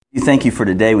We thank you for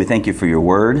today. We thank you for your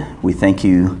word. We thank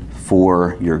you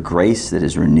for your grace that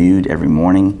is renewed every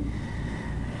morning.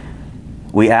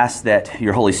 We ask that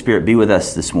your Holy Spirit be with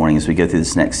us this morning as we go through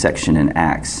this next section in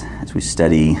Acts, as we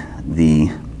study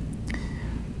the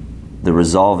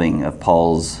resolving of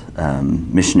Paul's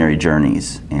missionary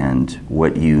journeys and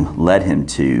what you led him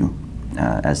to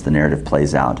as the narrative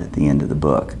plays out at the end of the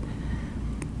book.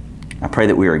 I pray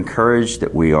that we are encouraged,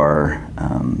 that we are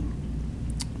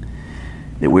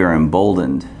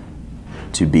emboldened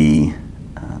to be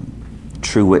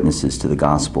true witnesses to the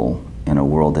gospel in a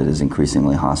world that is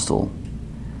increasingly hostile.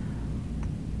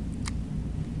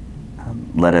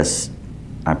 Let us,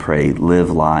 I pray, live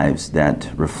lives that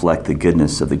reflect the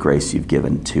goodness of the grace you've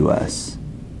given to us,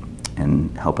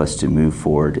 and help us to move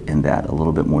forward in that a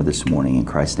little bit more this morning. In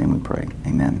Christ's name we pray.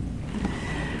 Amen.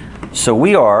 So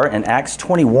we are in Acts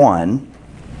 21.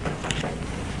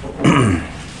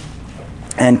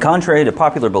 And contrary to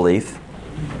popular belief,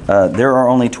 there are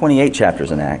only 28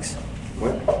 chapters in Acts.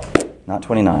 What? Not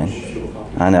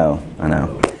 29. I know.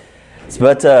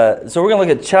 But so we're going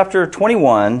to look at chapter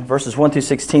 21, verses 1 through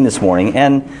 16 this morning.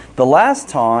 And the last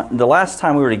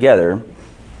time we were together,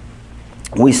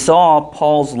 we saw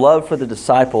Paul's love for the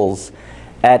disciples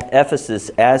at Ephesus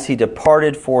as he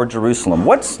departed for Jerusalem.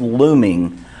 What's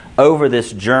looming over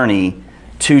this journey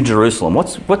to Jerusalem?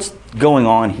 What's going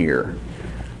on here?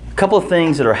 A couple of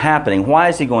things that are happening. Why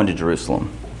is he going to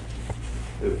Jerusalem?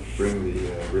 To bring the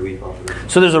relief offering.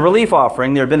 So there's a relief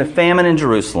offering. There had been a famine in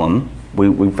Jerusalem.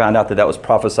 We found out that was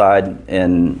prophesied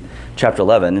in chapter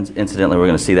 11. Incidentally, we're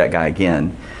going to see that guy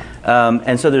again.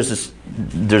 And so there's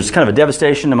kind of a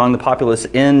devastation among the populace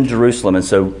in Jerusalem. And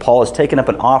so Paul has taken up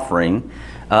an offering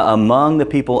among the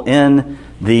people in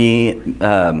the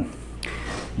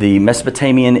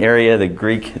Mesopotamian area, the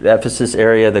Greek Ephesus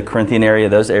area, the Corinthian area,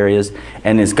 those areas,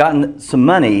 and has gotten some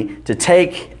money to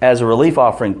take as a relief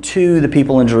offering to the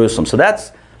people in Jerusalem. So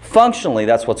that's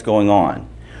what's going on.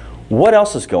 What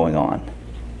else is going on?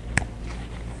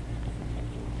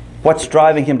 What's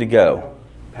driving him to go?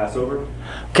 Passover?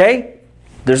 Okay,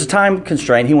 there's a time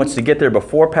constraint. He wants to get there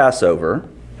before Passover,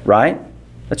 right?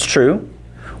 That's true.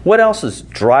 What else is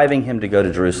driving him to go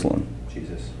to Jerusalem?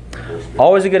 Jesus.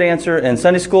 Always a good answer. In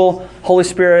Sunday school, Holy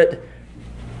Spirit,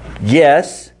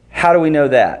 yes. How do we know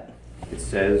that? It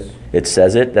says. It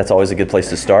says it. That's always a good place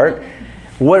to start.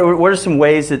 What are some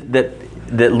ways that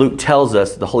Luke tells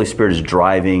us the Holy Spirit is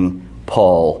driving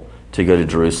Paul to go to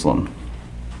Jerusalem?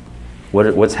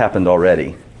 What's happened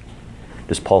already?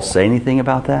 Does Paul say anything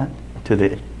about that to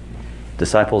the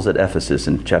disciples at Ephesus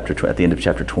in at the end of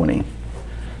chapter 20?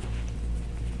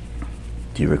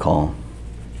 Do you recall?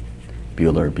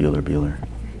 Bueller.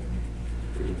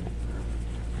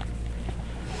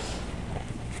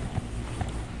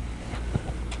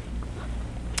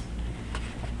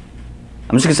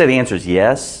 I'm just going to say the answer is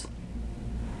yes,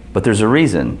 but there's a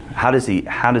reason. How does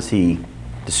he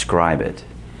describe it?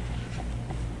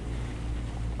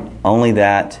 Only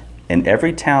that in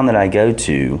every town that I go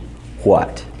to,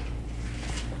 what?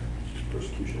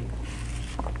 Persecution.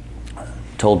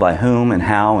 Told by whom and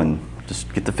how, and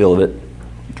just get the feel of it.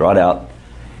 Draw it out.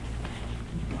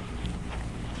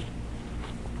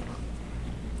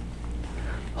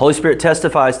 Holy Spirit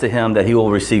testifies to him that he will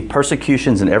receive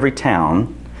persecutions in every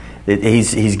town.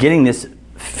 He's getting this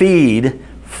feed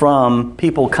from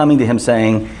people coming to him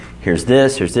saying, here's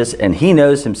this, and he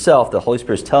knows himself, the Holy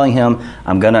Spirit's telling him,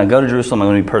 I'm going to go to Jerusalem, I'm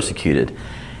going to be persecuted.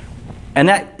 And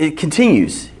that it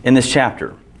continues in this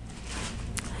chapter.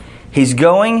 He's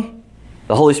going,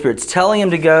 the Holy Spirit's telling him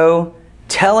to go,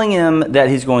 telling him that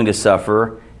he's going to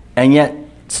suffer, and yet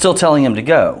still telling him to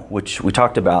go, which we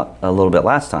talked about a little bit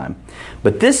last time.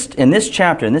 But in this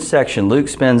chapter, in this section, Luke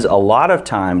spends a lot of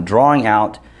time drawing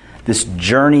out this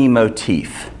journey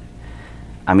motif.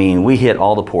 I mean, we hit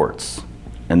all the ports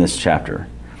in this chapter.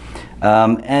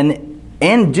 And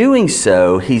in doing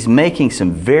so, he's making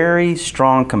some very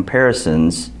strong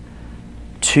comparisons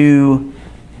to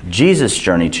Jesus'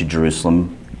 journey to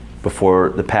Jerusalem before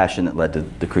the passion that led to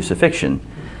the crucifixion.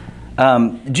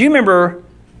 Do you remember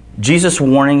Jesus'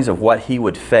 warnings of what he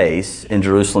would face in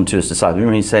Jerusalem to his disciples?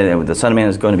 Remember he said that the Son of Man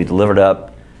is going to be delivered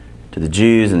up to the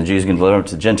Jews, and the Jews are going to deliver him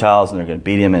to the Gentiles, and they're going to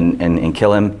beat him and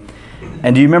kill him.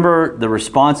 And do you remember the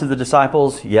response of the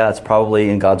disciples? Yeah, it's probably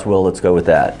in God's will. Let's go with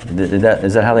that.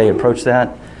 Is that how they approached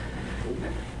that?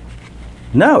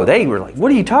 No, they were like,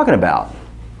 what are you talking about?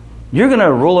 You're going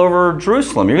to rule over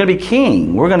Jerusalem. You're going to be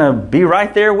king. We're going to be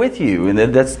right there with you. And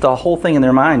that's the whole thing in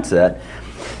their mindset.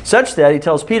 Such that he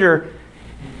tells Peter,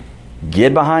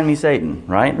 get behind me, Satan.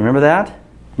 Right? Remember that?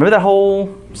 Remember that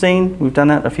whole scene? We've done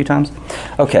that a few times.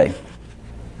 Okay.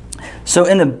 So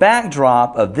in the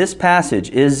backdrop of this passage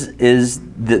is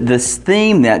this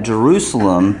theme that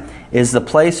Jerusalem is the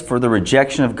place for the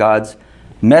rejection of God's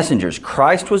messengers.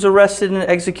 Christ was arrested and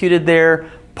executed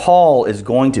there. Paul is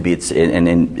going to be,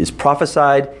 and is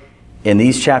prophesied in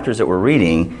these chapters that we're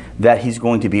reading, that he's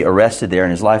going to be arrested there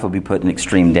and his life will be put in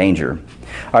extreme danger.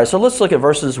 All right, so let's look at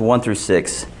verses 1 through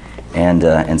 6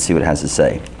 and see what it has to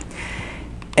say.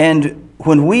 And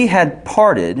when we had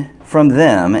parted from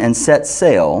them and set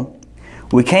sail,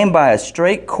 we came by a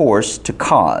straight course to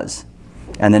Cos,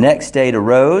 and the next day to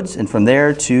Rhodes, and from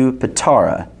there to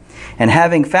Patara. And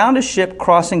having found a ship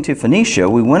crossing to Phoenicia,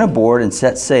 we went aboard and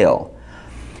set sail.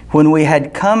 When we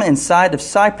had come in sight of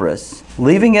Cyprus,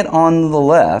 leaving it on the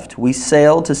left, we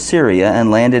sailed to Syria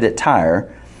and landed at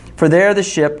Tyre, for there the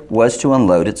ship was to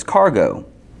unload its cargo.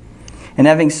 And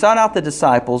having sought out the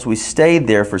disciples, we stayed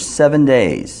there for 7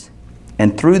 days.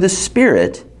 And through the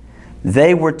Spirit,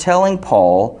 they were telling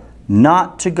Paul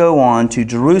not to go on to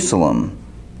Jerusalem.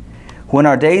 When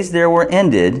our days there were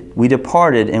ended, we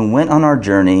departed and went on our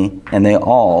journey, and they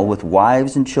all, with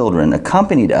wives and children,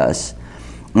 accompanied us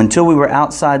until we were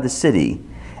outside the city.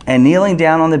 And kneeling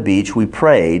down on the beach, we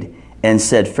prayed and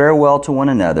said farewell to one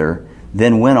another,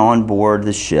 then went on board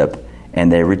the ship,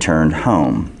 and they returned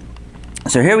home.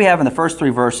 So here we have in the first 3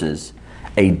 verses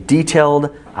a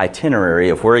detailed itinerary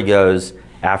of where he goes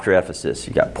after Ephesus.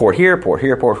 You got port here, port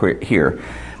here, port here.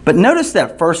 But notice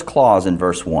that first clause in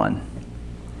verse 1.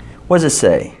 What does it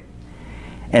say?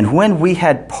 And when we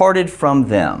had parted from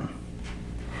them.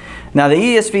 Now the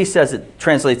ESV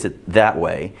translates it that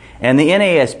way, and the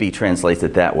NASB translates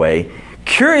it that way.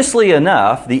 Curiously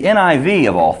enough, the NIV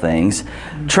of all things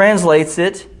translates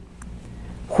it,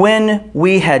 when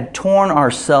we had torn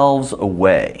ourselves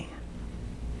away.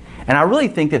 And I really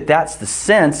think that that's the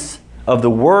sense of the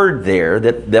word there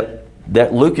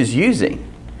that Luke is using.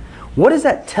 What does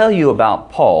that tell you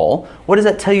about Paul? What does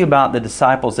that tell you about the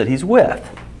disciples that he's with?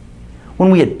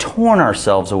 When we had torn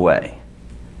ourselves away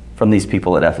from these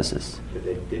people at Ephesus. But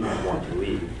they didn't want to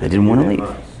leave. They didn't want to leave.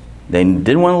 They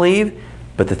didn't want to leave,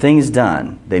 but the thing is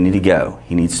done. They need to go.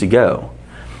 He needs to go.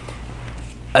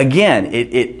 Again,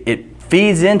 it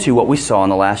feeds into what we saw in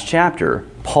the last chapter.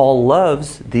 Paul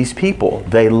loves these people.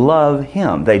 They love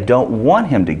him. They don't want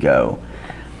him to go.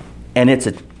 And it's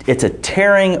a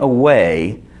tearing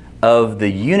away of the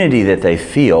unity that they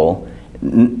feel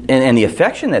and the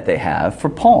affection that they have for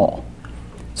Paul.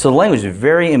 So the language is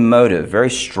very emotive,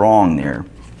 very strong there.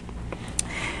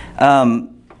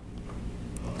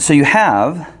 So you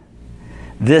have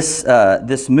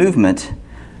this movement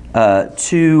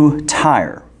to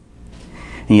Tyre.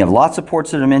 And you have lots of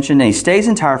ports that are mentioned, and he stays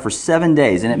in Tyre for 7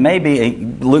 days. And it may be,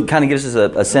 Luke kind of gives us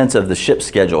a sense of the ship's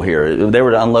schedule here. They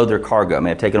were to unload their cargo. It may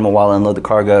have taken them a while to unload the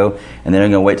cargo, and then they're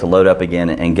going to wait to load up again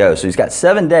and go. So he's got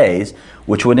 7 days,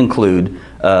 which would include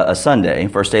a Sunday,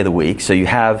 first day of the week. So you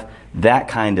have that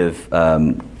kind of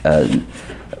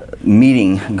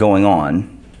meeting going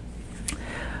on.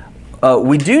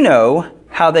 We do know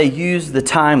how they used the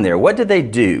time there. What did they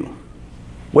do?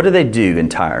 What did they do in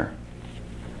Tyre?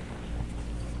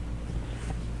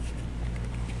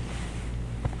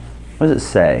 What does it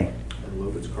say?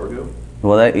 Unload its cargo.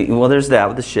 Well, there's that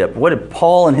with the ship. What did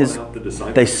Paul and his...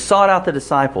 They sought out the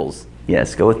disciples.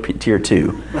 Yes, go with tier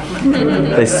 2.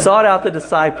 They sought out the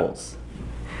disciples.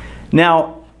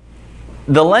 Now,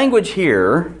 the language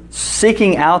here,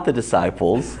 seeking out the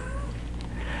disciples,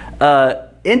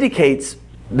 indicates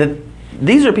that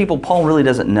these are people Paul really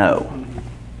doesn't know.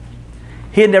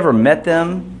 He had never met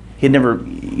them. He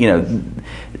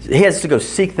has to go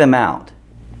seek them out.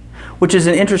 Which is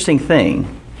an interesting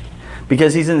thing,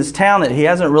 because he's in this town that he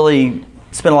hasn't really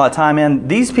spent a lot of time in.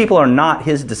 These people are not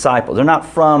his disciples. They're not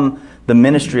from the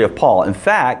ministry of Paul. In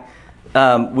fact,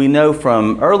 we know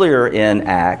from earlier in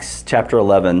Acts chapter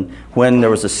 11, when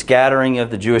there was a scattering of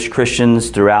the Jewish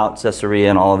Christians throughout Caesarea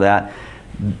and all of that,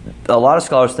 a lot of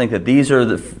scholars think that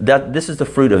this is the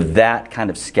fruit of that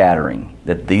kind of scattering.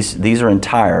 That these are in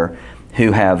Tyre,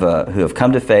 who have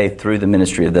come to faith through the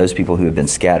ministry of those people who have been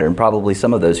scattered, and probably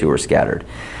some of those who were scattered.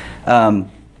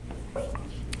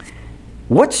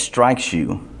 What strikes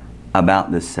you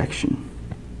about this section?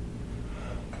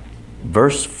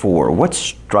 Verse 4, what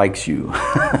strikes you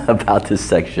about this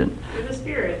section? Through the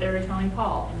Spirit, they were telling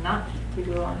Paul not to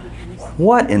go on to Jerusalem.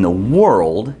 What in the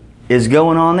world is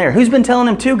going on there? Who's been telling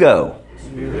him to go?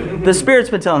 The Spirit's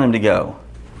been telling him to go.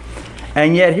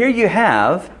 And yet here you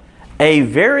have a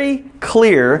very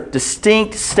clear,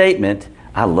 distinct statement.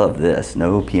 I love this.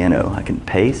 No piano. I can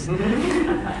pace.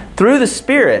 Through the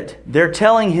Spirit, they're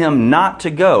telling him not to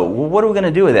go. Well, what are we going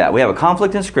to do with that? We have a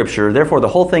conflict in Scripture. Therefore, the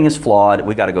whole thing is flawed.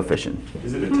 We got to go fishing.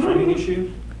 Is it a timing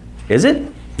issue? Is it?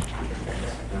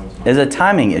 Is it a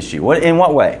timing issue? In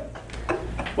what way?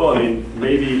 Well, I mean,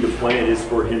 maybe the plan is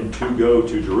for him to go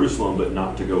to Jerusalem, but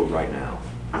not to go right now.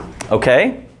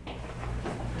 Okay.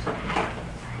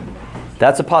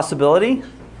 That's a possibility.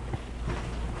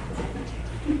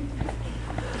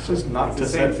 It's just not the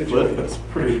same situation. That's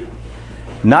pretty.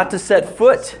 Not to set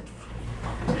foot.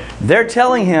 They're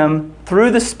telling him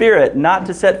through the Spirit not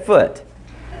to set foot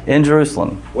in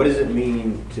Jerusalem. What does it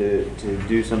mean to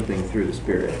do something through the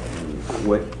Spirit?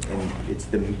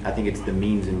 And I think it's the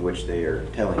means in which they are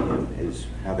telling him is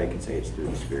how they can say it's through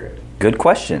the Spirit. Good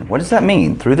question. What does that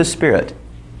mean? Through the Spirit.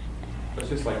 It's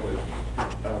just like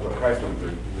what Christ went through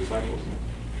the disciples,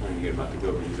 trying to get them out to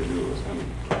go because they knew it was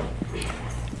coming.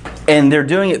 And they're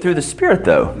doing it through the Spirit,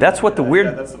 though. That's what the weird.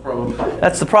 Yeah, that's the problem.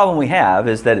 That's the problem we have,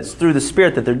 is that it's through the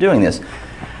Spirit that they're doing this.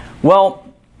 Well,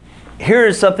 here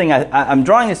is something I'm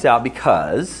drawing this out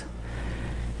because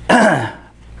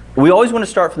we always want to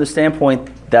start from the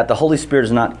standpoint that the Holy Spirit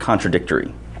is not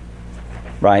contradictory,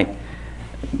 right?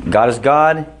 God is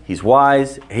God. He's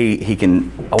wise. He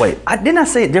can. Oh wait, didn't I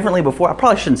say it differently before? I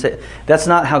probably shouldn't say it. That's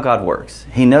not how God works.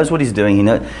 He knows what He's doing. He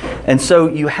knows, and so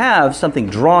you have something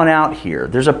drawn out here.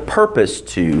 There's a purpose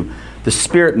to the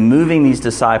Spirit moving these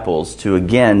disciples to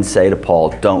again say to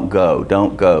Paul, "Don't go,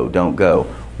 don't go, don't go."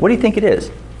 What do you think it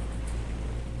is?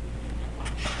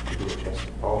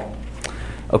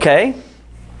 Okay,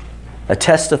 a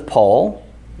test of Paul.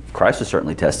 Christ was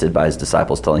certainly tested by His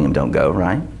disciples telling him, "Don't go."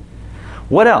 Right?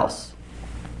 What else?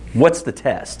 What's the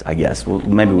test, I guess? Well,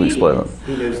 maybe we'll explain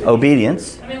it.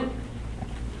 Obedience. I mean,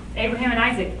 Abraham and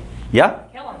Isaac. Yeah.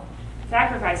 Kill him.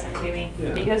 Sacrifice him to me.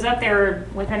 Yeah. He goes up there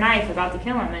with a knife about to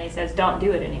kill him, and he says, don't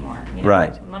do it anymore. You know?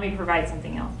 Right. Let me provide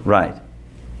something else. Right.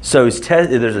 So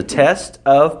there's a test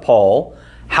of Paul.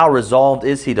 How resolved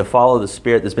is he to follow the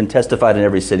Spirit that's been testified in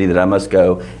every city that I must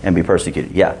go and be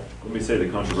persecuted? Yeah. Let me say the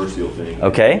controversial thing.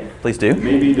 Okay, please do.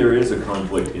 Maybe there is a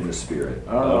conflict in the Spirit.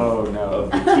 Oh, no.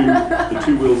 Of the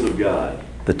two wills of God.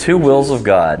 The two wills of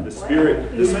God. The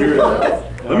Spirit.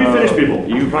 Let me finish, people.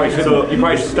 You probably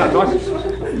should stop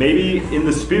talking. Maybe in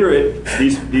the Spirit,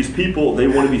 these people, they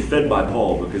want to be fed by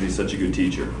Paul because he's such a good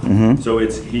teacher. Mm-hmm. So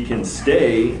he can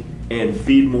stay and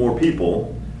feed more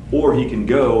people, or he can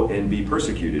go and be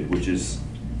persecuted, which is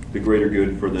the greater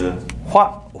good for the...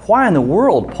 Why in the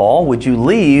world, Paul, would you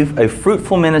leave a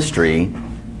fruitful ministry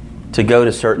to go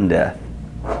to certain death?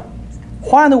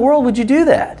 Why in the world would you do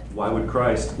that? Why would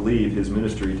Christ leave his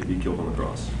ministry to be killed on the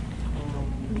cross?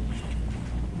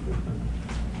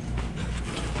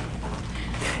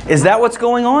 Is that what's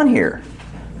going on here?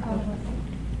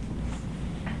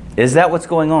 Is that what's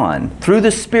going on? Through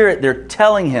the Spirit, they're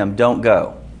telling him, don't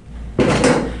go.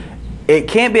 It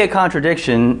can't be a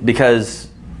contradiction because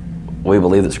we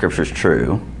believe that Scripture is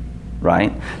true,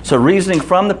 right? So reasoning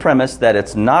from the premise that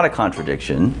it's not a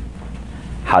contradiction,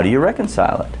 how do you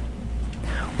reconcile it?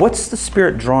 What's the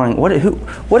Spirit drawing? What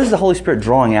is the Holy Spirit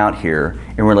drawing out here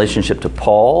in relationship to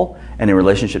Paul and in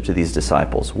relationship to these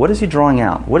disciples? What is He drawing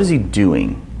out? What is He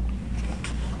doing?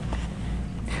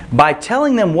 By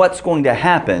telling them what's going to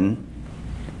happen,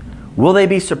 will they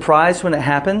be surprised when it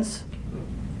happens?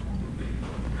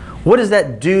 What does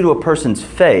that do to a person's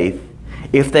faith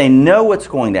if they know what's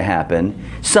going to happen,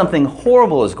 something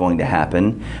horrible is going to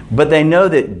happen, but they know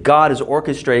that God is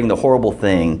orchestrating the horrible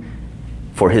thing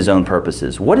for His own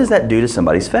purposes? What does that do to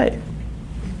somebody's faith?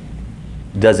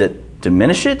 Does it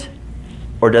diminish it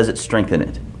or does it strengthen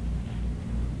it?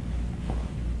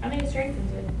 I mean, it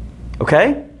strengthens it.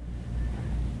 Okay?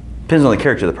 Depends on the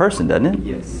character of the person, doesn't it?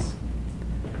 Yes.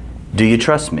 Do you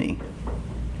trust me?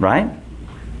 Right?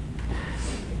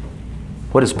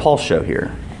 What does Paul show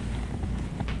here?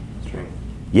 Strength.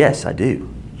 Yes, I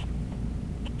do.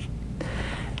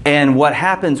 And what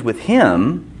happens with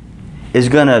him is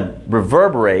going to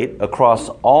reverberate across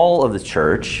all of the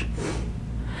church,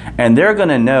 and they're going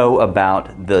to know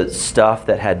about the stuff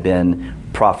that had been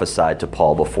prophesied to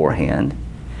Paul beforehand,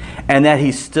 and that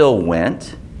he still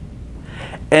went.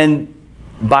 And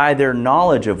by their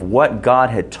knowledge of what God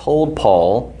had told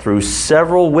Paul through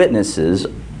several witnesses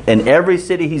in every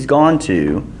city he's gone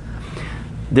to,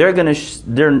 they're going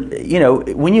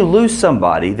to, when you lose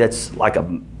somebody that's like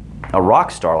a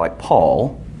rock star like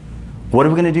Paul, what are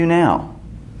we going to do now?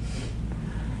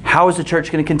 How is the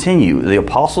church going to continue? The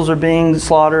apostles are being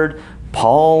slaughtered.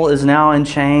 Paul is now in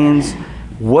chains.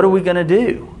 What are we going to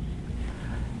do?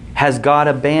 Has God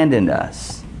abandoned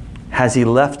us? Has He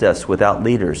left us without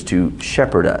leaders to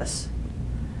shepherd us?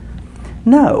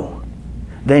 No.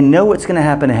 They know what's going to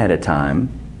happen ahead of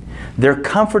time. They're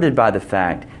comforted by the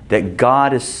fact that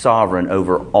God is sovereign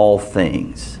over all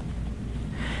things.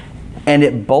 And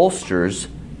it bolsters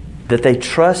that they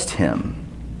trust him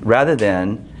rather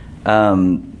than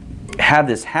have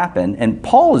this happen. And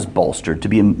Paul is bolstered to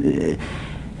be...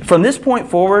 From this point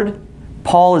forward,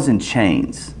 Paul is in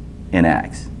chains in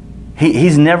Acts.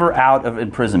 He's never out of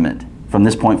imprisonment from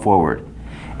this point forward.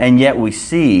 And yet we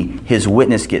see his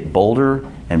witness get bolder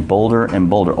and bolder and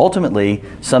bolder. Ultimately,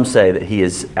 some say that he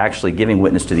is actually giving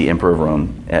witness to the emperor of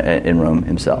Rome, in Rome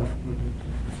himself.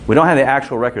 We don't have the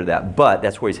actual record of that, but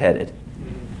that's where he's headed.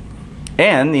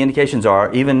 And the indications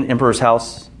are even emperor's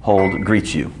household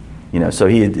greets you. So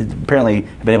he apparently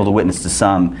been able to witness to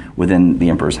some within the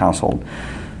emperor's household.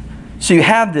 So you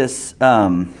have this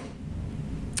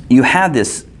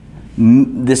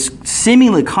this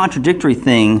seemingly contradictory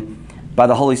thing by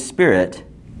the Holy Spirit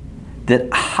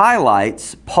that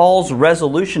highlights Paul's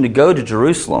resolution to go to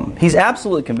Jerusalem. He's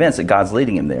absolutely convinced that God's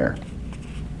leading him there.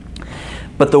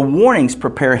 But the warnings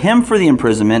prepare him for the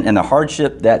imprisonment and the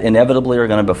hardship that inevitably are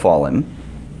going to befall him.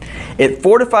 It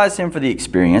fortifies him for the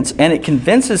experience, and it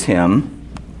convinces him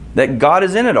that God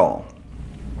is in it all.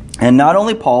 And not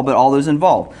only Paul, but all those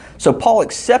involved. So Paul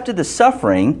accepted the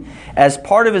suffering as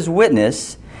part of his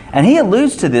witness, and he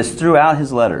alludes to this throughout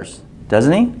his letters,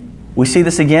 doesn't he? We see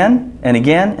this again and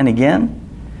again and again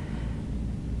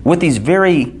with these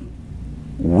very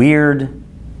weird,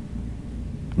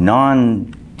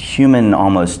 non-human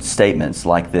almost statements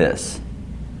like this.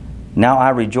 Now I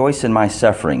rejoice in my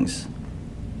sufferings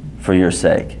for your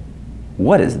sake.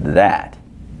 What is that?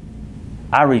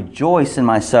 I rejoice in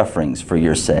my sufferings for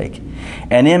your sake.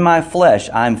 And in my flesh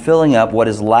I am filling up what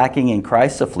is lacking in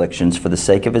Christ's afflictions for the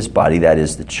sake of his body, that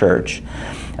is the church,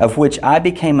 of which I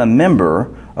became a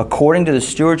member according to the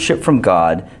stewardship from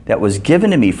God that was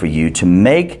given to me for you, to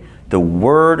make the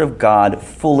word of God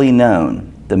fully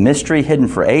known, the mystery hidden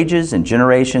for ages and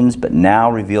generations, but now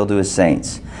revealed to his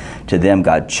saints. To them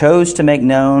God chose to make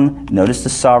known, notice the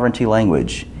sovereignty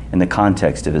language in the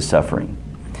context of his suffering.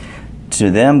 To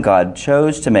them God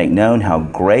chose to make known how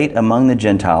great among the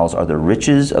Gentiles are the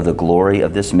riches of the glory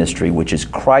of this mystery, which is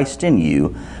Christ in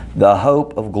you, the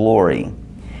hope of glory.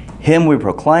 Him we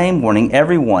proclaim, warning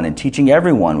everyone and teaching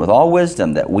everyone with all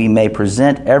wisdom, that we may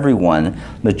present everyone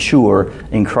mature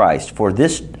in Christ. For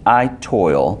this I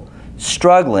toil,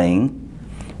 struggling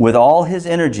with all his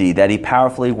energy that he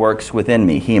powerfully works within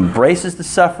me. He embraces the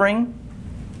suffering,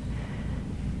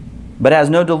 but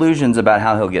has no delusions about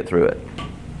how he'll get through it.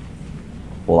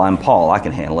 Well, I'm Paul, I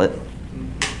can handle it.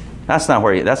 That's not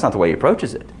the way he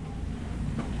approaches it.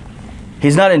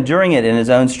 He's not enduring it in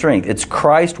his own strength. It's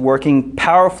Christ working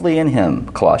powerfully in him,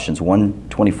 Colossians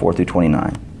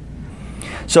 1:24-29.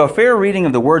 So a fair reading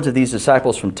of the words of these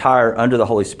disciples from Tyre under the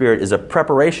Holy Spirit is a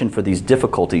preparation for these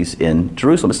difficulties in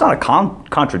Jerusalem. It's not a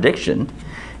contradiction.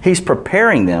 He's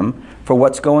preparing them for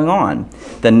what's going on.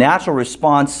 The natural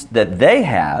response that they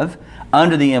have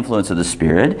under the influence of the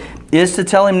Spirit is to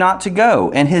tell him not to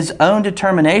go. And his own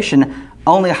determination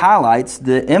only highlights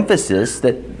the emphasis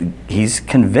that he's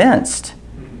convinced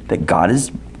that God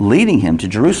is leading him to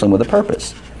Jerusalem with a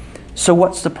purpose. So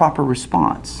what's the proper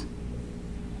response?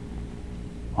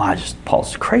 Well,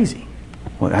 Paul's crazy.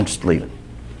 Well, I'm just leaving.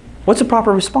 What's the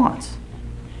proper response?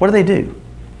 What do they do?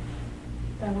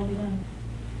 That will be done.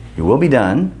 It will be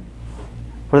done.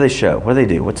 What do they show? What do they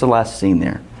do? What's the last scene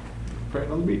there?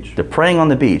 Praying on the beach. They're praying on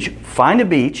the beach. Find a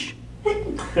beach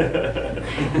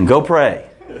and go pray.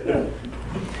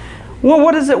 Well,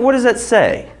 what does that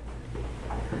say?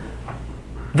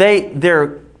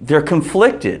 They're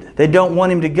conflicted. They don't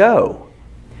want him to go.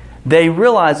 They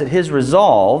realize that his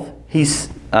resolve, he's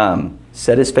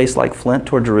set his face like flint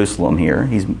toward Jerusalem here.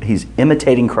 He's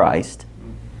imitating Christ.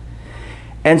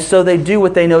 And so they do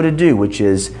what they know to do, which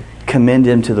is commend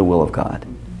him to the will of God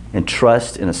and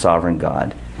trust in a sovereign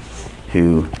God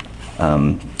who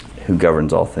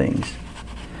governs all things.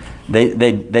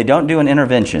 They don't do an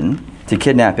intervention to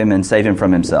kidnap him and save him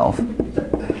from himself.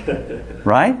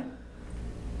 Right?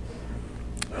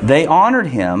 They honored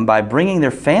him by bringing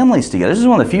their families together. This is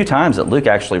one of the few times that Luke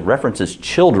actually references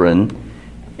children,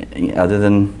 other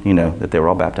than, that they were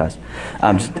all baptized.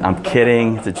 I'm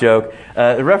kidding. It's a joke.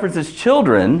 It references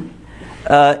children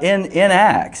in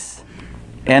Acts.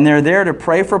 And they're there to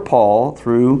pray for Paul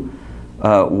through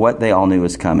what they all knew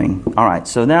was coming. All right,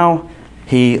 so now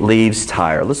he leaves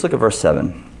Tyre. Let's look at verse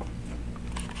 7.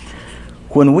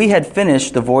 When we had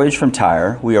finished the voyage from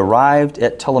Tyre, we arrived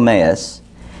at Ptolemais,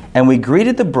 and we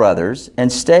greeted the brothers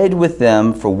and stayed with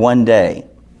them for one day.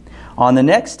 On the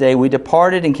next day we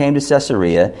departed and came to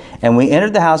Caesarea, and we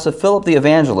entered the house of Philip the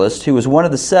evangelist, who was one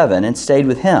of the 7, and stayed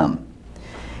with him.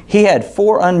 He had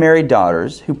 4 unmarried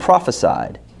daughters who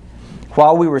prophesied.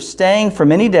 While we were staying for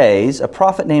many days, a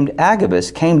prophet named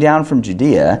Agabus came down from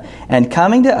Judea, and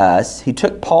coming to us, he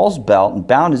took Paul's belt and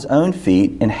bound his own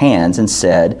feet and hands and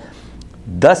said,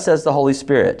 Thus says the Holy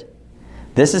Spirit,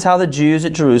 this is how the Jews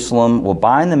at Jerusalem will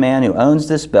bind the man who owns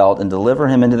this belt and deliver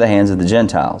him into the hands of the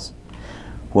Gentiles.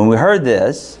 When we heard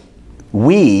this,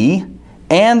 we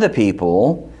and the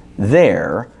people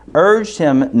there urged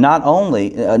him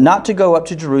not to go up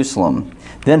to Jerusalem.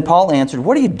 Then Paul answered,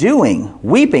 What are you doing,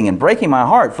 weeping and breaking my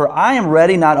heart? For I am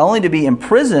ready not only to be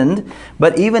imprisoned,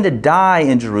 but even to die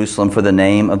in Jerusalem for the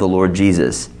name of the Lord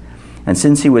Jesus. And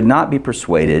since he would not be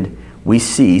persuaded, we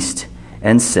ceased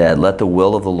and said, Let the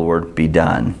will of the Lord be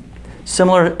done.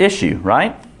 Similar issue,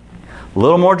 right? A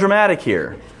little more dramatic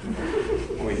here.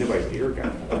 Only nobody's ear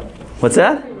got cut off. What's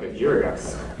that? Nobody's ear got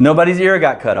cut off. Nobody's ear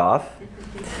got cut off.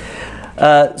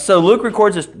 So Luke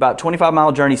records this about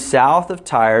 25-mile journey south of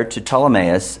Tyre to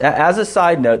Ptolemais. As a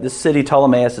side note, this city,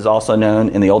 Ptolemais, is also known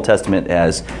in the Old Testament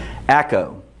as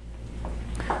Acco,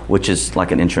 which is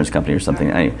like an insurance company or something.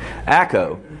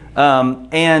 Acco.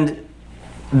 And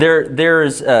there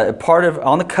is a part of,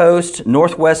 on the coast,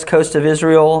 northwest coast of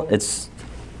Israel. It's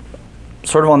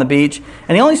sort of on the beach.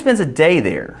 And he only spends a day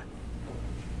there.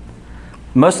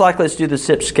 Most likely it's due to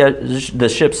the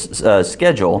ship's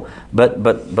schedule, but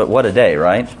what a day,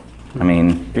 right? I mean,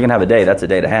 if you're going to have a day, that's a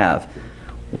day to have.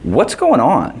 What's going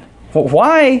on?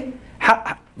 Why?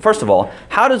 First of all,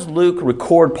 how does Luke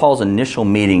record Paul's initial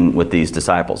meeting with these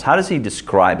disciples? How does he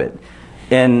describe it?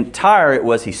 In Tyre, it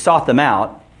was he sought them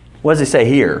out. What does he say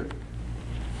here?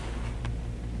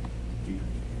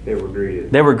 They were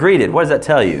greeted. They were greeted. What does that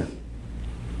tell you?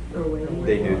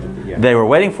 They knew. Yeah. They were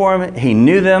waiting for him. He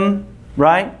knew them.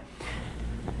 Right?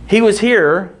 He was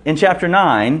here in chapter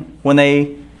 9 when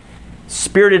they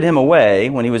spirited him away,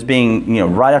 when he was being,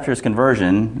 right after his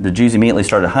conversion, the Jews immediately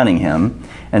started hunting him.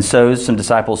 And so some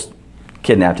disciples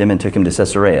kidnapped him and took him to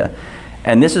Caesarea.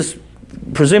 And this is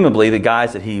presumably the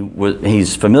guys that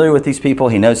he's familiar with these people.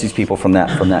 He knows these people from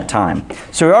that time.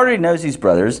 So he already knows these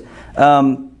brothers.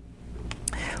 Who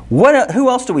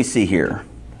else do we see here?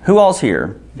 Who else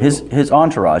here? His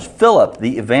entourage. Philip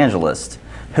the evangelist.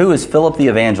 Who is Philip the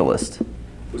evangelist?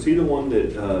 Was he the one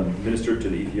that ministered to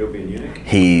the Ethiopian eunuch?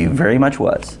 He very much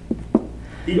was.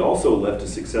 He also left a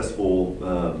successful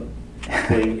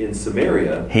thing in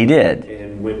Samaria. He did.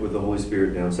 And went with the Holy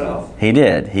Spirit down south. He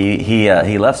did.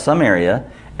 He left Samaria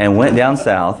and went down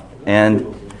south.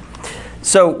 And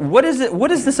so what is it?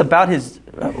 What is this about his?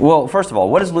 Well, first of all,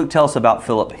 what does Luke tell us about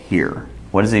Philip here?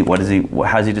 How does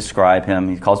he describe him?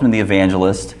 He calls him the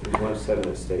evangelist. 1:7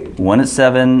 at stage.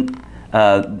 1:7.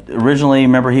 Originally,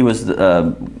 remember, he was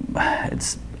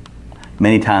it's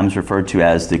many times referred to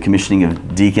as the commissioning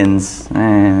of deacons.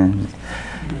 I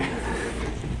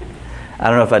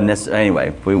don't know if I'd necessarily... Anyway,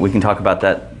 we can talk about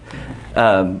that.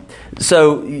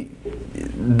 So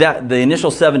that the initial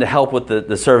 7 to help with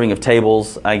the serving of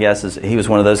tables, I guess, he was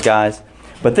one of those guys.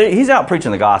 But he's out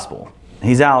preaching the gospel.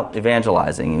 He's out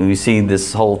evangelizing. We see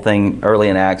this whole thing early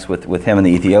in Acts with him and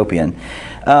the Ethiopian.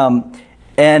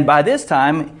 And by this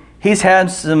time... he's had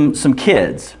some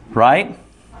kids, right?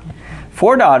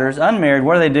 4 daughters, unmarried.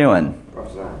 What are they doing?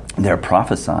 Prophesying. They're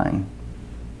prophesying.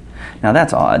 Now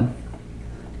that's odd.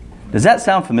 Does that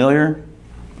sound familiar?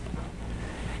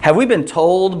 Have we been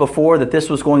told before that this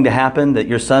was going to happen, that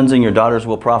your sons and your daughters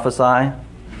will prophesy?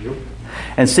 Yep.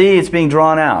 And see, it's being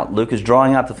drawn out. Luke is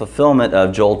drawing out the fulfillment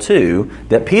of Joel 2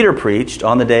 that Peter preached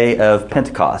on the day of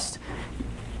Pentecost.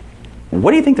 What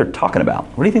do you think they're talking about?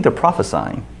 What do you think they're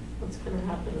prophesying?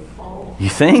 You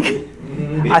think?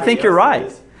 I think you're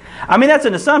right. I mean, that's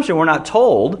an assumption. We're not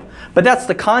told, but that's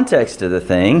the context of the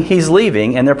thing. He's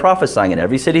leaving, and they're prophesying in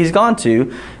every city he's gone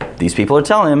to. These people are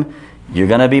telling him, you're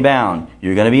going to be bound.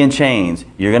 You're going to be in chains.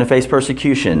 You're going to face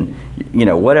persecution.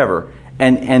 Whatever.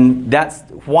 And that's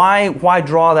why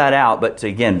draw that out, but to,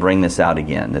 again, bring this out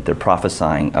again, that they're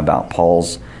prophesying about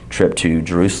Paul's trip to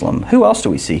Jerusalem. Who else do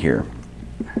we see here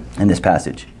in this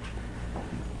passage?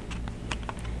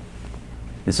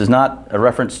 This is not a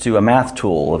reference to a math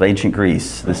tool of ancient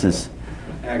Greece. This is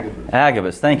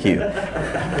Agabus. Thank you.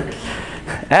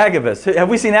 Agabus. Have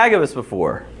we seen Agabus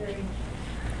before?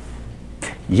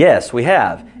 Yes, we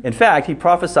have. In fact, he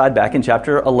prophesied back in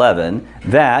chapter 11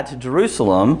 that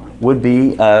Jerusalem would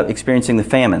be experiencing the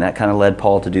famine. That kind of led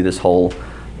Paul to do this whole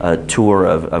tour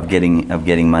of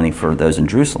getting money for those in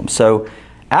Jerusalem. So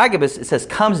Agabus, it says,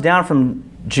 comes down from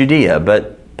Judea,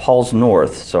 but Paul's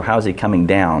north. So how's he coming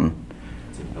down?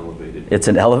 It's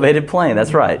an elevated plane.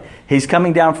 That's right. He's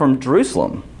coming down from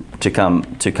Jerusalem to come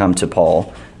to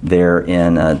Paul there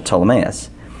in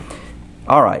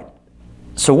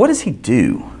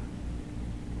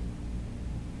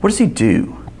What does he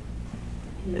do?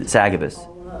 It's Agabus.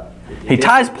 He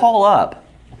ties Paul up.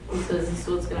 He says, this is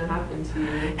what's going to happen to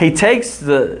you. He takes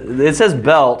it says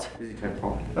belt. Does he tie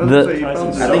Paul? I was gonna say, he I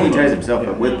probably- think he ties himself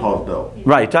up with Paul's belt.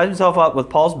 Right, he ties himself up with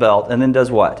Paul's belt and then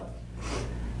does what?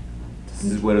 This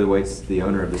is what awaits the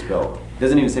owner of this belt.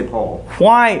 Doesn't even say Paul.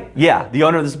 Why? Yeah, the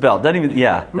owner of this belt. Doesn't even,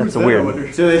 yeah, Who's that's a that? I weird.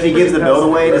 wonder. So if he gives the belt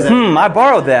away, does that I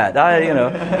borrowed that.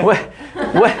 What?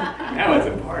 Now it's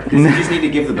important. does he just need to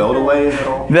give the belt away? Is that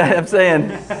all? I'm saying,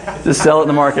 just sell it in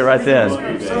the market right then.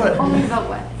 Only about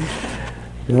what?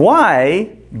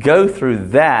 Why go through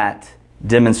that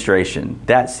demonstration?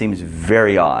 That seems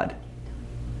very odd.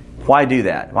 Why do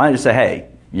that? Why not just say, hey,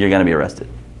 you're going to be arrested?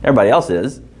 Everybody else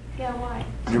is. Yeah, why?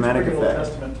 Dramatic Pretty Old effect.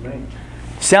 Testament to me.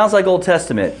 Sounds like Old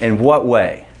Testament. In what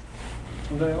way?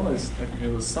 Well, they always,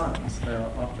 it was signs. They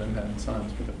often had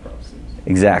signs for the prophecies.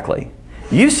 Exactly.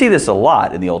 You see this a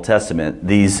lot in the Old Testament.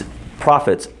 These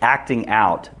prophets acting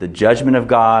out the judgment of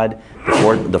God,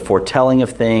 the foretelling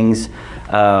of things.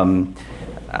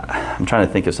 I'm trying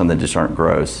to think of something that just aren't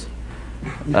gross.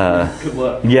 Good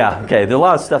luck. Yeah, okay. There's a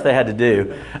lot of stuff they had to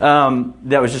do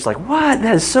that was just like, what?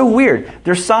 That is so weird.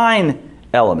 They're sign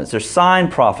elements. They're sign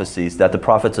prophecies that the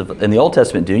prophets in the Old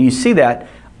Testament do. And you see that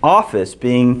office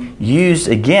being used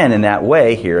again in that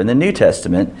way here in the New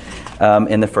Testament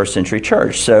in the first century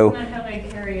church. So, Isn't that how they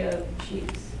carry a sheep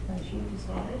when sheep is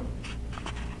slaughtered?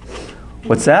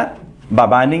 what's that? By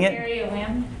binding it? Carry a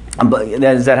lamb?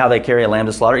 Is that how they carry a lamb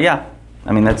to slaughter? Yeah.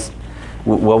 I mean, that's...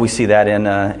 Well, we see that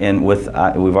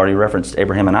we've already referenced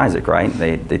Abraham and Isaac, right?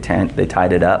 They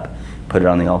tied it up, put it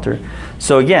on the altar.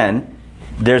 So again,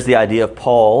 there's the idea of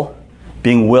Paul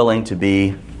being willing to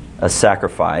be a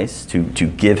sacrifice, to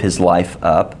give his life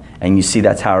up, and you see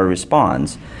that's how he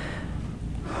responds.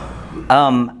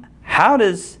 The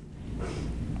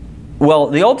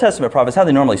Old Testament prophets, how do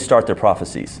they normally start their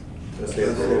prophecies?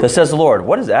 Thus says the Lord.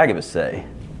 What does Agabus say?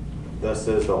 Thus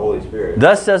says the Holy Spirit.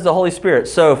 Thus says the Holy Spirit.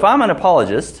 So if I'm an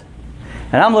apologist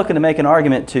and I'm looking to make an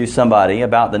argument to somebody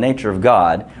about the nature of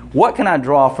God, what can I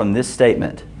draw from this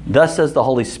statement? Thus says the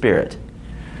Holy Spirit.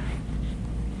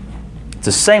 It's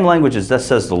the same language as thus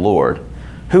says the Lord.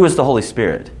 Who is the Holy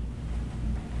Spirit?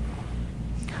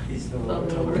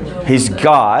 He's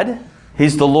God.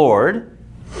 He's the Lord.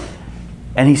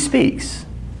 And He speaks.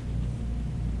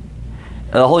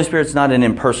 The Holy Spirit's not an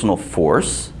impersonal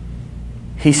force.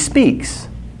 He speaks.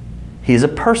 He's a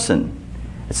person.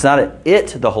 It's not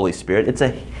the Holy Spirit. He's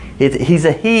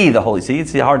a He, the Holy Spirit.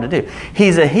 It's hard to do.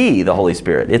 He's a He, the Holy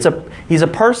Spirit. He's a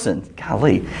person.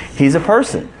 Golly, He's a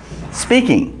person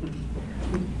speaking.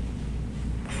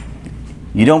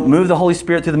 You don't move the Holy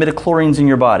Spirit through the midichlorians in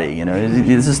your body. You know,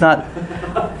 this is not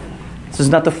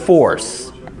the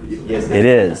force. Yes, It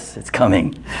is. It's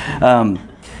coming.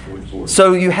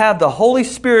 So you have the Holy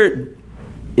Spirit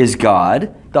is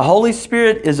God. The Holy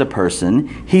Spirit is a person.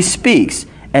 He speaks.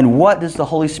 And what does the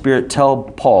Holy Spirit tell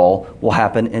Paul will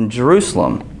happen in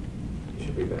Jerusalem?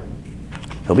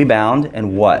 He'll be bound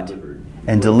and what?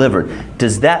 And delivered.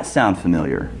 Does that sound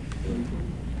familiar?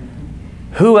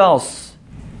 Who else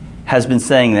has been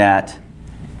saying that?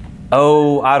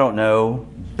 Oh, I don't know.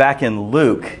 Back in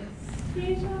Luke.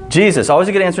 Jesus. Always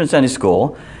a good answer in Sunday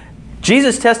school.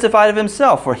 Jesus testified of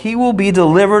Himself, for He will be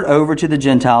delivered over to the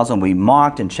Gentiles and will be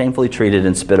mocked and shamefully treated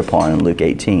and spit upon in Luke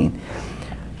 18.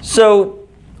 So,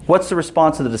 what's the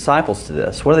response of the disciples to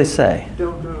this? What do they say?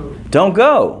 Don't go. Don't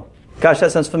go. Gosh,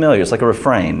 that sounds familiar. It's like a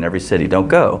refrain in every city. Don't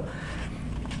go.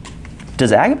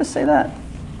 Does Agabus say that?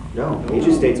 No, he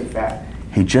just states a fact.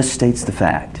 He just states the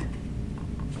fact.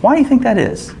 Why do you think that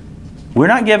is? We're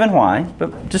not given why,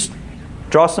 but just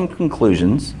draw some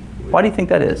conclusions. Why do you think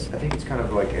that is? I think it's kind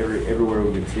of like everywhere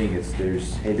we've been seeing hey,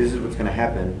 this is what's going to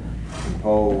happen. And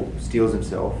Paul steals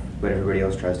himself, but everybody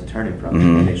else tries to turn him from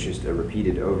him, and it's just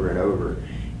repeated over and over.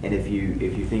 And if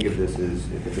you think of this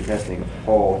as if it's a testing of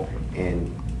Paul,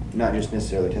 and not just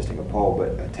necessarily testing of Paul,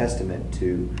 but a testament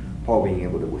to Paul being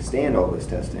able to withstand all this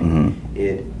testing,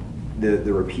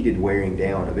 the repeated wearing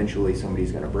down, eventually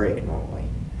somebody's going to break normally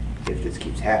if this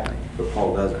keeps happening, but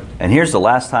Paul doesn't. And here's the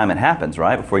last time it happens,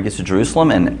 right? Before he gets to Jerusalem,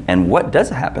 and what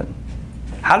does happen?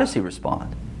 How does he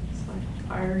respond? It's like,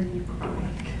 why are you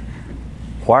crying?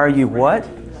 Why are you what?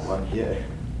 Yeah.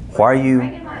 Why are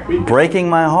you breaking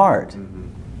my heart?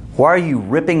 Why are you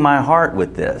ripping my heart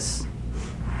with this?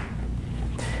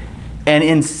 And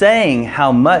in saying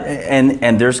how much,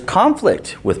 and there's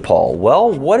conflict with Paul.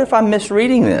 Well, what if I'm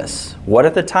misreading this? What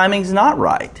if the timing's not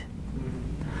right?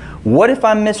 What if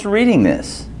I'm misreading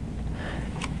this?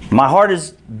 My heart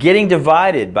is getting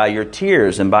divided by your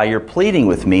tears and by your pleading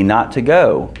with me not to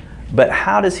go. But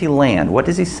how does he land? What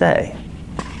does he say?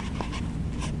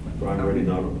 I'm ready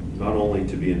not only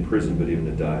to be in prison, but even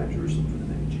to die in Jerusalem for the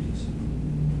name of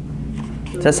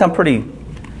Jesus. Does that sound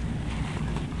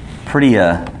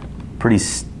pretty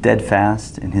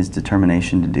steadfast in his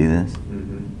determination to do this?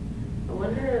 I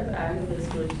wonder if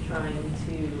Agabus was trying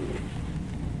to,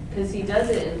 because he does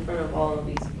it in front of all of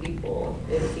these people.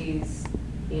 If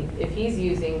he's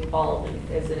using Paul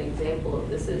as an example of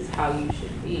this is how you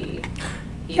should be,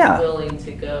 he's willing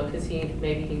to go because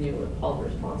maybe he knew what Paul's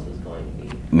response was going to be.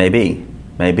 Maybe.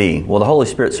 Well, the Holy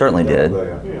Spirit certainly did,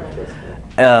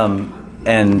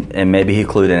 and maybe he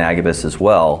clued in Agabus as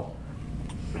well.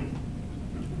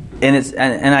 And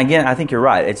again, I think you're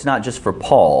right. It's not just for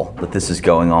Paul that this is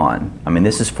going on. I mean,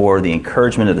 this is for the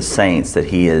encouragement of the saints that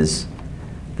he is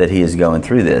going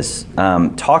through this.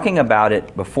 Talking about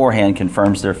it beforehand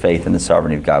confirms their faith in the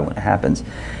sovereignty of God when it happens.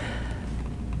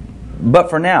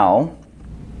 But for now,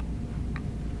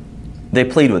 they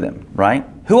plead with him, right?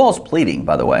 Who all's pleading,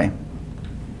 by the way?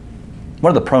 What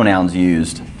are the pronouns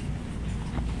used?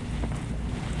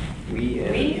 We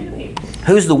and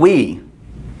Who's the we?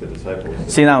 The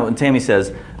disciples. See, now when Tammy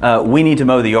says, we need to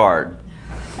mow the yard.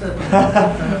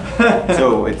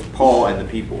 So it's Paul and the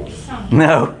people.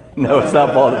 No, it's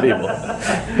not Paul and the people.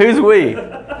 Who's we?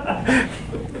 A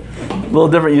little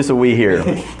different use of we here.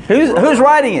 Who's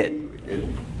writing it?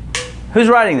 Who's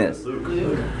writing this?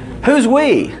 Who's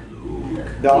we?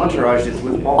 The entourage is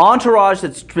with Paul. Entourage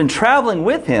that's been traveling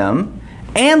with him,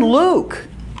 and Luke.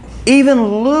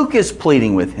 Even Luke is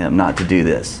pleading with him not to do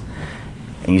this.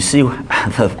 And you see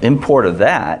the import of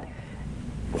that.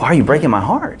 Why are you breaking my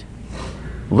heart?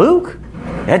 Luke?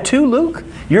 That too, Luke?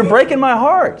 You're breaking my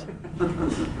heart.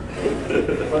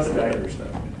 Plus the dagger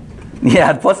stuff.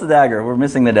 Yeah, plus the dagger. We're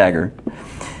missing the dagger.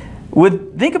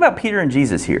 Think about Peter and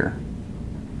Jesus here.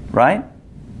 Right?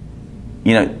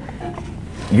 You know,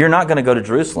 you're not going to go to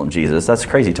Jerusalem, Jesus. That's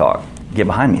crazy talk. Get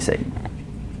behind me, Satan.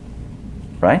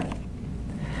 Right?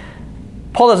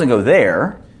 Paul doesn't go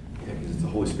there. Yeah, because it's the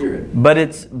Holy Spirit.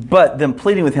 But them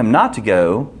pleading with him not to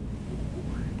go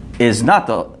is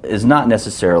not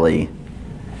necessarily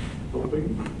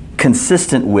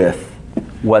consistent with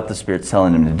what the Spirit's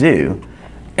telling him to do.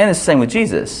 And it's the same with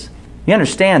Jesus. You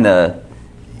understand the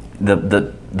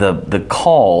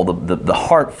call, the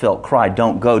heartfelt cry,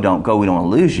 don't go, we don't want to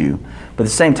lose you. But at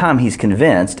the same time, he's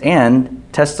convinced and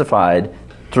testified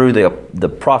through the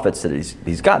prophets that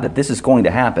he's got that this is going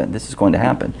to happen. This is going to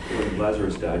happen. When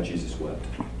Lazarus died, Jesus wept.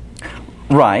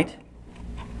 Right.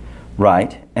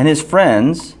 And his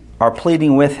friends are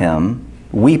pleading with him,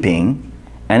 weeping,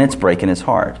 and it's breaking his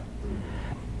heart.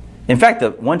 In fact,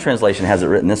 one translation has it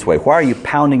written this way: why are you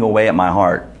pounding away at my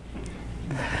heart?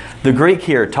 The Greek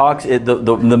here talks,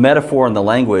 the metaphor in the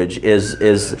language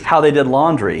is how they did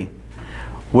laundry.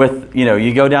 With,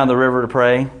 you go down the river to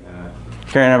pray.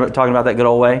 Karen and I were talking about that good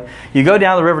old way. You go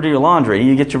down the river to your laundry,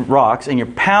 you get your rocks, and you're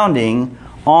pounding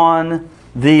on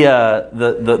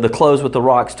the clothes with the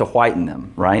rocks to whiten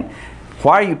them, right?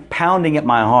 Why are you pounding at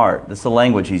my heart? That's the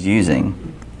language he's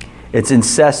using. It's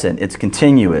incessant, it's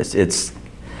continuous,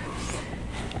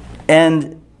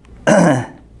 and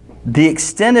the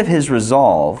extent of his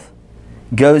resolve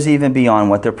goes even beyond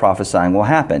what they're prophesying will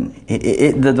happen.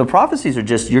 The prophecies are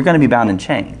just, you're going to be bound in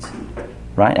chains.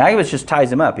 Right? Agabus just ties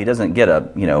him up. He doesn't get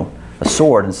a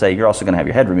sword and say, you're also going to have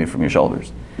your head removed from your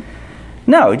shoulders.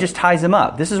 No, he just ties him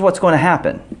up. This is what's going to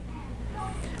happen.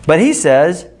 But he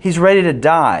says he's ready to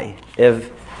die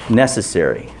if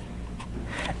necessary.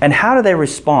 And how do they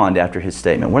respond after his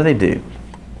statement? What do? They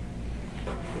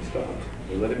stopped.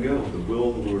 They let him go. The will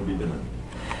of the Lord be done.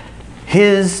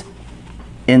 His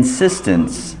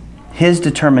insistence, his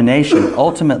determination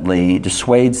ultimately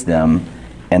dissuades them,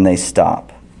 and they stop.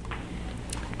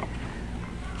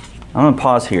 I'm going to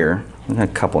pause here in a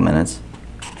couple of minutes.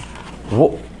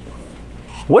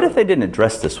 What if they didn't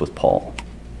address this with Paul?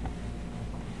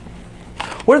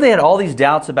 What if they had all these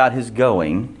doubts about his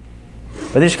going,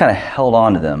 but they just kind of held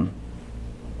on to them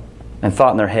and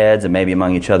thought in their heads and maybe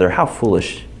among each other how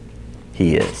foolish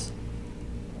he is?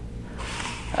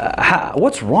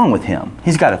 What's wrong with him?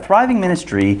 He's got a thriving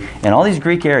ministry in all these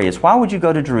Greek areas. Why would you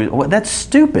go to Jerusalem? That's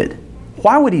stupid.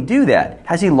 Why would he do that?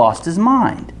 Has he lost his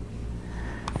mind?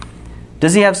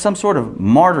 Does he have some sort of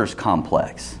martyr's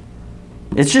complex?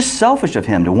 It's just selfish of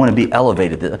him to want to be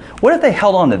elevated. What if they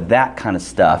held on to that kind of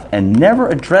stuff and never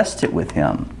addressed it with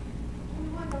him?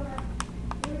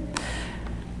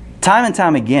 Time and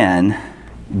time again,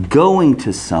 going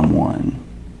to someone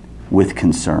with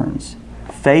concerns,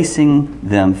 facing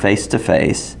them face to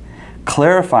face,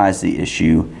 clarifies the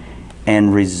issue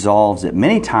and resolves it.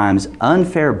 Many times,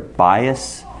 unfair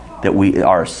bias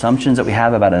our assumptions that we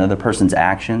have about another person's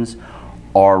actions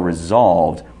are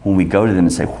resolved when we go to them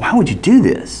and say, why would you do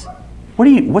this?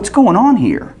 What's going on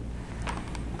here?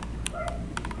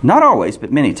 Not always,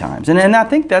 but many times. And I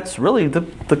think that's really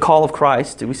the call of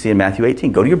Christ that we see in Matthew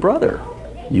 18. Go to your brother.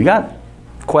 You got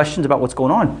questions about what's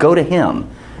going on, go to him.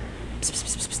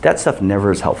 That stuff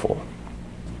never is helpful.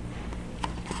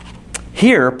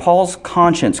 Here, Paul's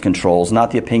conscience controls, not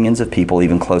the opinions of people,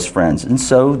 even close friends. And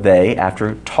so they,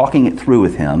 after talking it through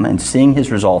with him and seeing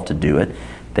his resolve to do it,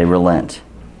 they relent.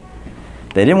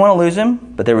 They didn't want to lose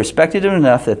him, but they respected him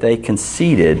enough that they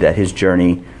conceded that his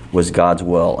journey was God's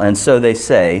will. And so they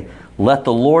say, let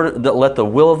the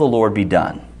will of the Lord be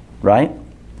done. Right?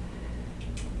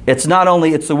 It's not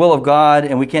only it's the will of God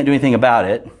and we can't do anything about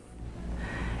it.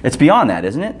 It's beyond that,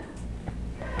 isn't it?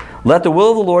 Let the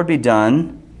will of the Lord be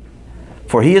done.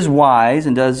 For he is wise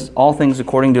and does all things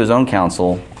according to his own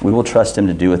counsel. We will trust him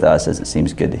to do with us as it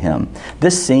seems good to him.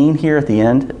 This scene here at the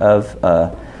end of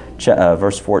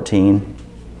verse 14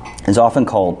 is often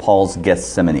called Paul's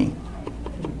Gethsemane.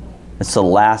 It's the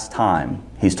last time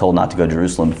he's told not to go to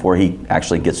Jerusalem before he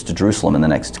actually gets to Jerusalem in the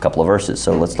next couple of verses.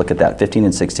 So let's look at that. 15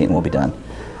 and 16 and we'll be done.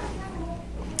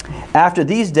 After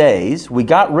these days, we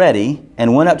got ready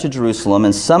and went up to Jerusalem,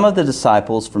 and some of the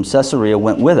disciples from Caesarea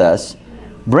went with us,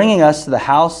 bringing us to the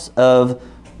house of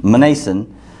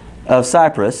Manason of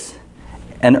Cyprus,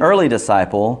 an early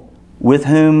disciple with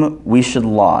whom we should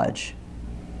lodge.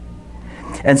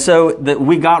 And so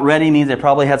we got ready means they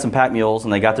probably had some pack mules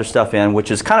and they got their stuff in,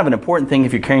 which is kind of an important thing.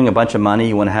 If you're carrying a bunch of money,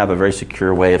 you want to have a very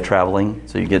secure way of traveling,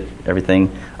 so you get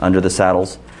everything under the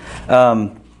saddles.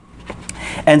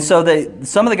 And so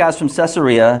some of the guys from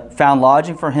Caesarea found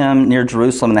lodging for him near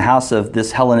Jerusalem in the house of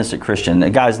this Hellenistic Christian. The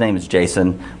guy's name is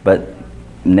Jason, but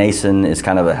Nason is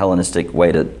kind of a Hellenistic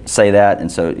way to say that,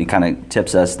 and so it kind of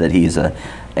tips us that he's a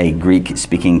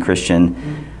Greek-speaking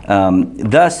Christian.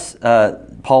 Thus,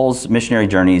 Paul's missionary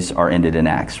journeys are ended in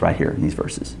Acts right here in these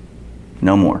verses.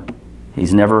 No more.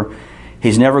 He's never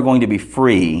going to be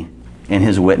free in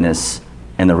his witness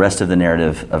in the rest of the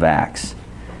narrative of Acts.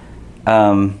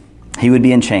 He would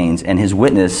be in chains, and his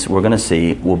witness, we're going to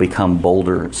see, will become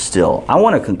bolder still. I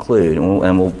want to conclude,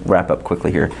 and we'll wrap up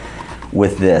quickly here,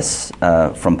 with this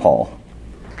from Paul.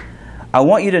 I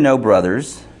want you to know,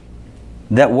 brothers,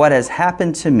 that what has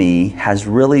happened to me has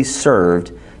really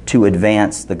served to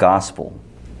advance the gospel,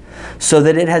 so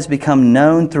that it has become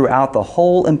known throughout the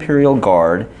whole imperial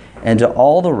guard and to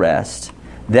all the rest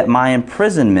that my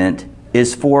imprisonment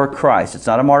is for Christ. It's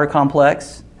not a martyr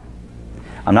complex.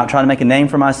 I'm not trying to make a name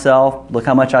for myself. Look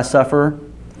how much I suffer.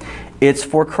 It's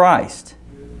for Christ.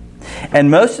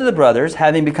 And most of the brothers,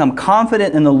 having become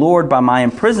confident in the Lord by my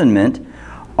imprisonment,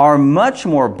 are much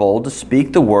more bold to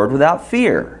speak the word without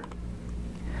fear.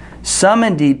 Some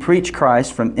indeed preach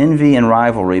Christ from envy and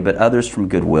rivalry, but others from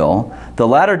goodwill. The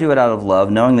latter do it out of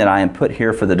love, knowing that I am put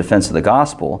here for the defense of the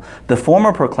gospel. The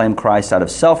former proclaim Christ out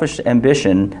of selfish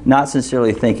ambition, not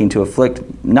sincerely, but thinking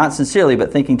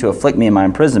to afflict me in my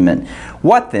imprisonment.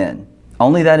 What then?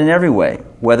 Only that in every way,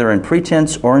 whether in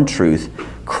pretense or in truth,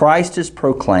 Christ is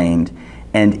proclaimed,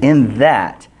 and in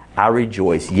that I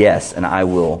rejoice. Yes, and I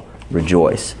will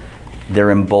rejoice. They're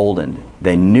emboldened.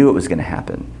 They knew it was going to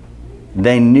happen.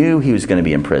 They knew he was going to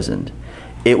be imprisoned.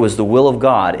 It was the will of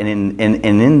God. And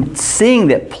in seeing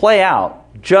that play out,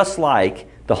 just like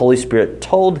the Holy Spirit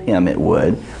told him it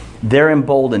would, they're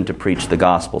emboldened to preach the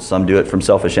gospel. Some do it from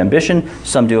selfish ambition.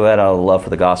 Some do it out of love for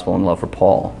the gospel and love for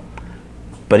Paul.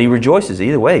 But he rejoices.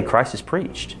 Either way, Christ is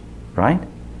preached. Right?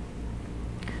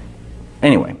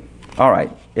 Anyway. All right.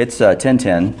 It's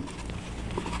 10:10.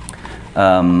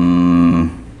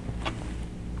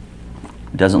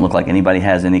 Doesn't look like anybody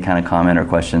has any kind of comment or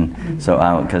question,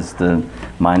 so because the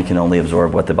mind can only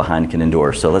absorb what the behind can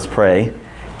endure. So let's pray,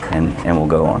 and we'll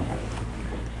go on.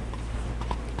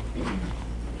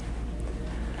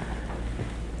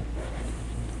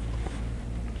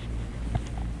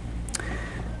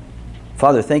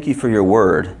 Father, thank you for your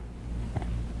word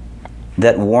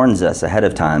that warns us ahead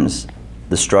of times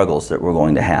the struggles that we're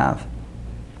going to have.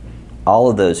 All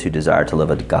of those who desire to live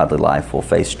a godly life will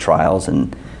face trials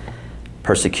and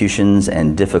persecutions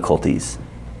and difficulties.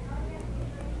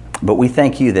 But we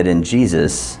thank you that in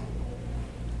Jesus,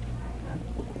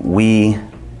 we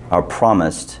are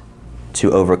promised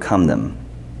to overcome them.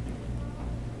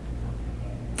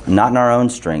 Not in our own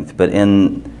strength, but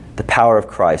in the power of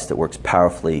Christ that works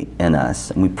powerfully in us.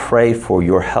 And we pray for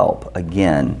your help,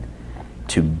 again,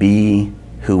 to be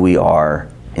who we are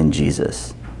in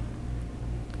Jesus.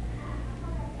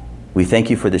 We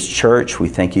thank you for this church. We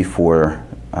thank you for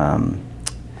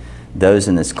those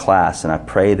in this class, and I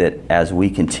pray that as we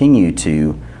continue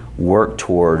to work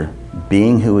toward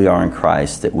being who we are in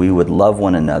Christ, that we would love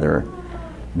one another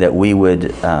that we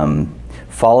would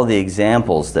follow the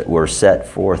examples that were set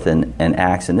forth in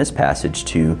Acts in this passage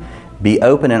to be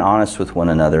open and honest with one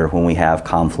another when we have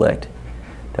conflict,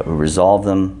 that we resolve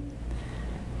them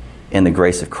in the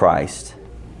grace of Christ.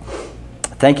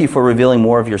 Thank you for revealing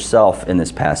more of yourself in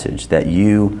this passage, that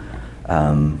you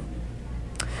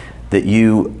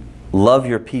love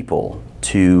your people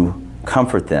to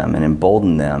comfort them and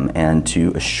embolden them and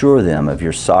to assure them of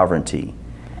your sovereignty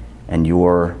and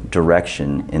your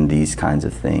direction in these kinds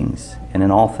of things and in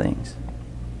all things.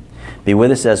 Be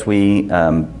with us as we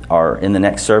are in the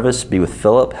next service. Be with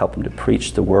Philip. Help him to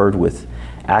preach the word with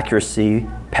accuracy,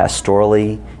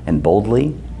 pastorally, and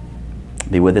boldly.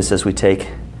 Be with us as we take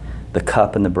the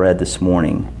cup and the bread this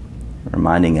morning,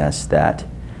 reminding us that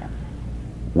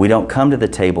we don't come to the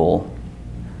table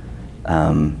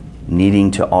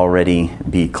needing to already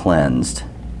be cleansed.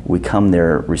 We come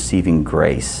there receiving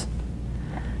grace,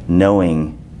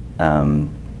 knowing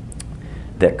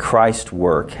that Christ's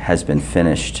work has been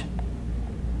finished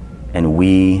and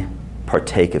we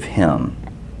partake of Him.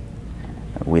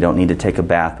 We don't need to take a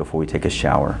bath before we take a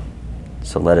shower.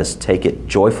 So let us take it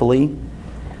joyfully,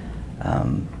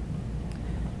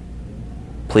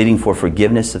 pleading for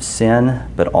forgiveness of sin,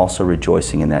 but also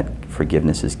rejoicing in that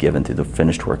forgiveness is given through the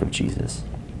finished work of Jesus.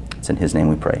 It's in His name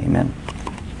we pray. Amen.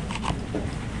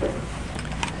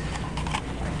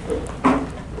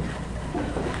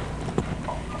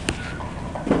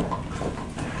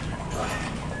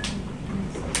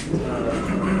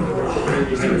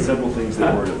 Several things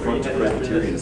that were at the front Presbyterian